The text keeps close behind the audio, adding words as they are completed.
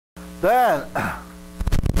Then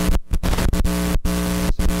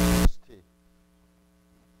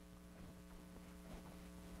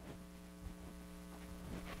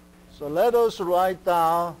so let us write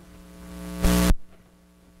down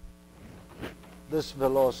this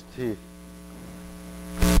velocity.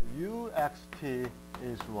 Uxt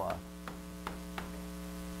is what?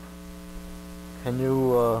 Can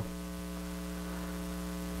you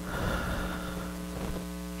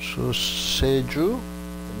Seju?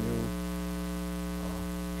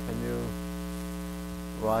 Can you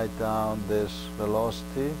write down this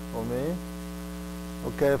velocity for me?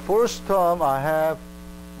 Okay, first term I have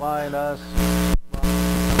minus p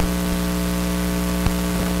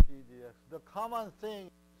dx. The common thing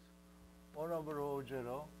is 1 over rho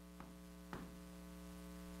 0.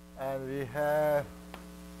 And we have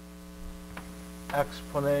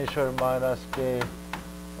exponential minus k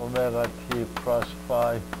omega t plus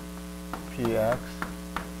phi px.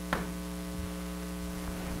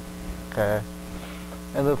 Okay.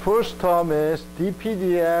 And the first term is dp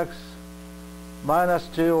dx minus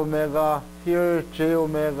j omega. Here j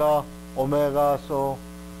omega, omega, so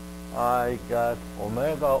I got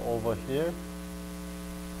omega over here.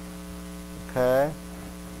 Okay.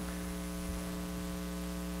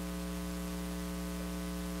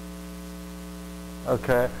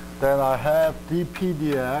 Okay, then I have dp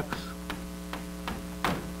dx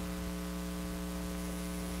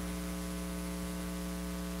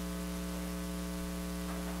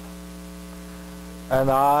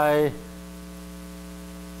and I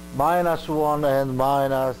minus 1 and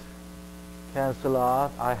minus cancel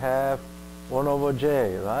out. I have 1 over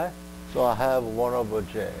j, right? So I have 1 over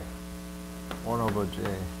j. 1 over j.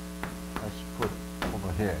 Let's put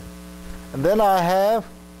over here. And then I have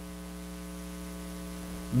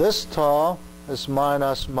this term is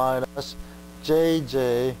minus minus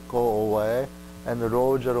jj go away and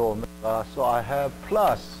rho 0 omega. So I have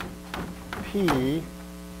plus p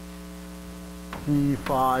d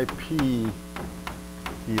phi p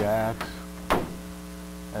dx,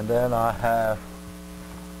 and then I have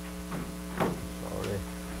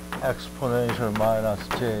exponential minus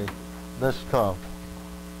j this term.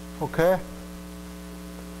 Okay?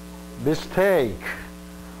 Mistake.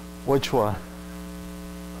 Which one?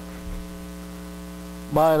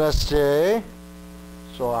 Minus j,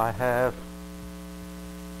 so I have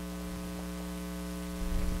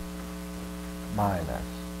minus.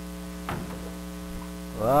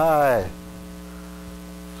 Right.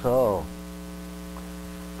 So,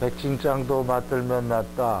 백진장도 맞들면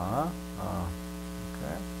낫다.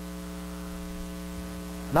 Okay.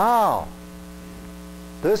 Now,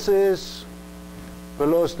 this is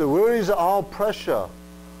velocity. Where is our pressure?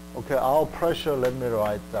 Okay, our pressure, let me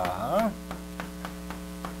write down.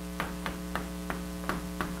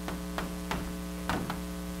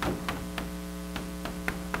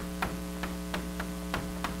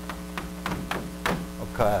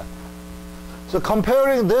 Okay. So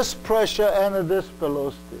comparing this pressure and this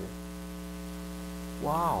velocity,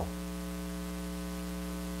 wow,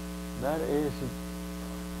 that is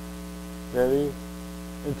very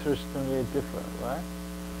interestingly different, right?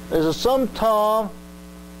 There's some term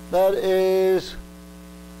that is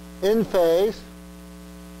in phase,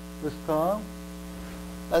 this term,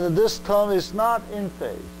 and this term is not in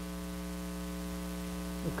phase.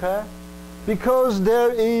 Okay? Because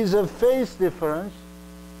there is a phase difference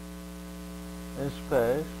in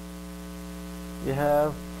space, you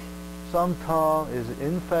have some term is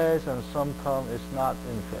in phase and some term is not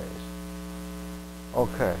in phase.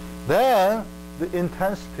 Okay. Then the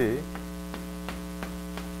intensity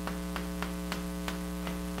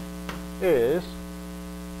is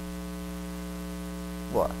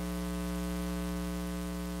what?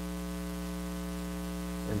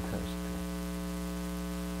 Intensity.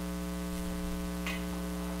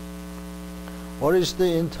 What is the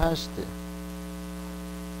intensity?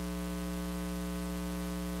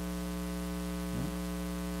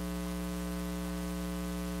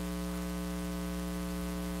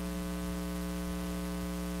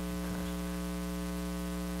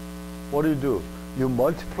 What do? You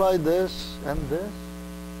multiply this and this?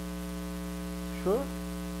 Sure?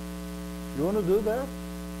 You want to do that?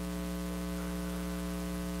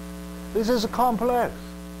 This is complex.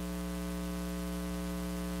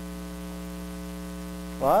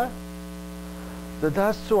 Right?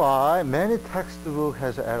 That's why many textbooks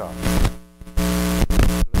has error.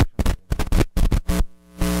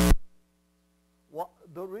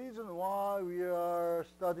 The reason why we are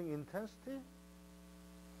studying intensity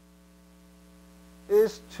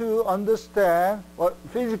is to understand what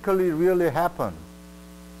physically really happened.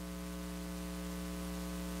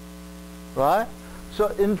 Right? So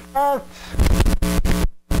in fact,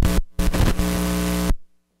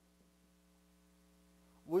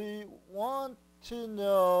 we want to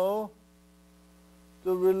know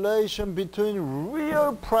the relation between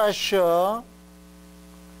real pressure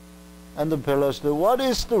and the velocity. What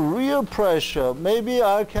is the real pressure? Maybe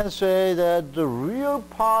I can say that the real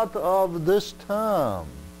part of this term,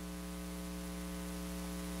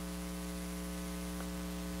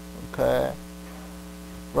 okay,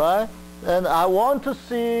 right? And I want to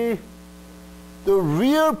see the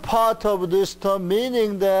real part of this term,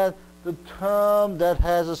 meaning that the term that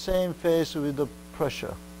has the same phase with the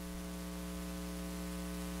pressure.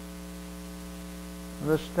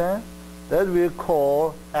 Understand? That we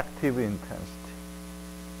call active intensity.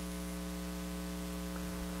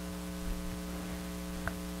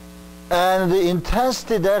 And the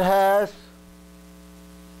intensity that has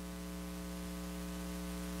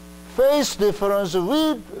phase difference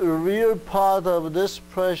with real part of this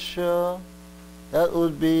pressure, that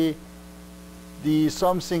would be the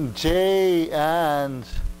something J and,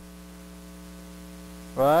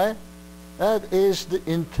 right? That is the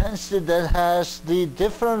intensity that has the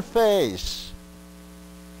different phase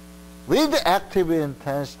with the active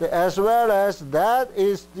intensity, as well as that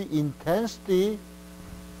is the intensity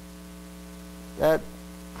that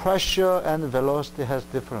pressure and velocity has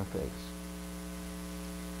different phase.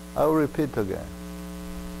 I will repeat again.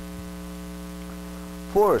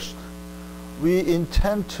 First, we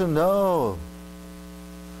intend to know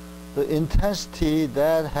the intensity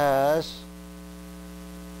that has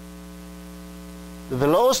the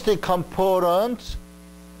velocity component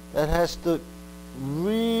that has the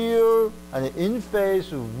real and in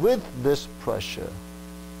phase with this pressure.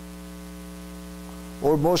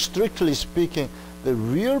 Or more strictly speaking, the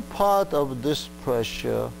real part of this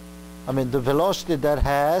pressure, I mean the velocity that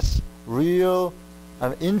has real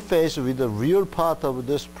and in phase with the real part of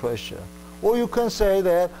this pressure. Or you can say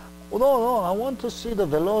that, oh, no, I want to see the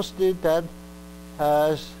velocity that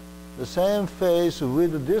has the same phase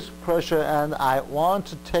with this pressure, and I want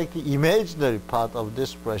to take the imaginary part of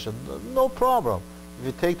this pressure. No problem. If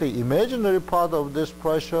you take the imaginary part of this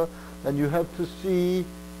pressure, then you have to see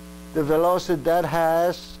the velocity that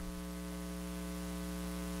has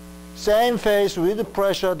same phase with the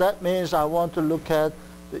pressure. That means I want to look at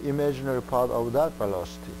the imaginary part of that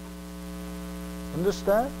velocity.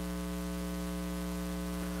 Understand?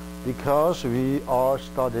 Because we are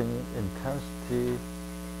studying intensity,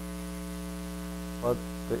 what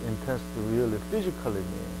the intensity really physically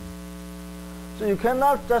means. So you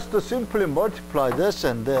cannot just simply multiply this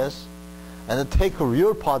and take a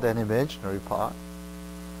real part and imaginary part.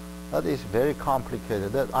 That is very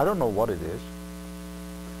complicated. That I don't know what it is.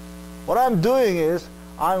 What I'm doing is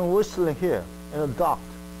I'm whistling here in a duct.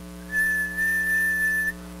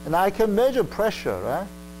 And I can measure pressure, right?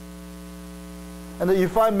 And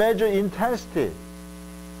if I measure intensity,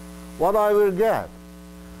 what I will get?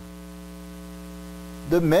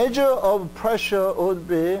 The measure of pressure would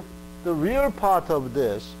be the real part of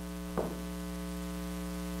this.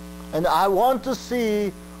 And I want to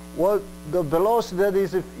see what the velocity that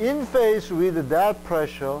is in phase with that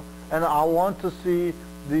pressure, and I want to see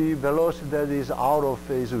the velocity that is out of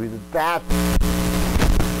phase with that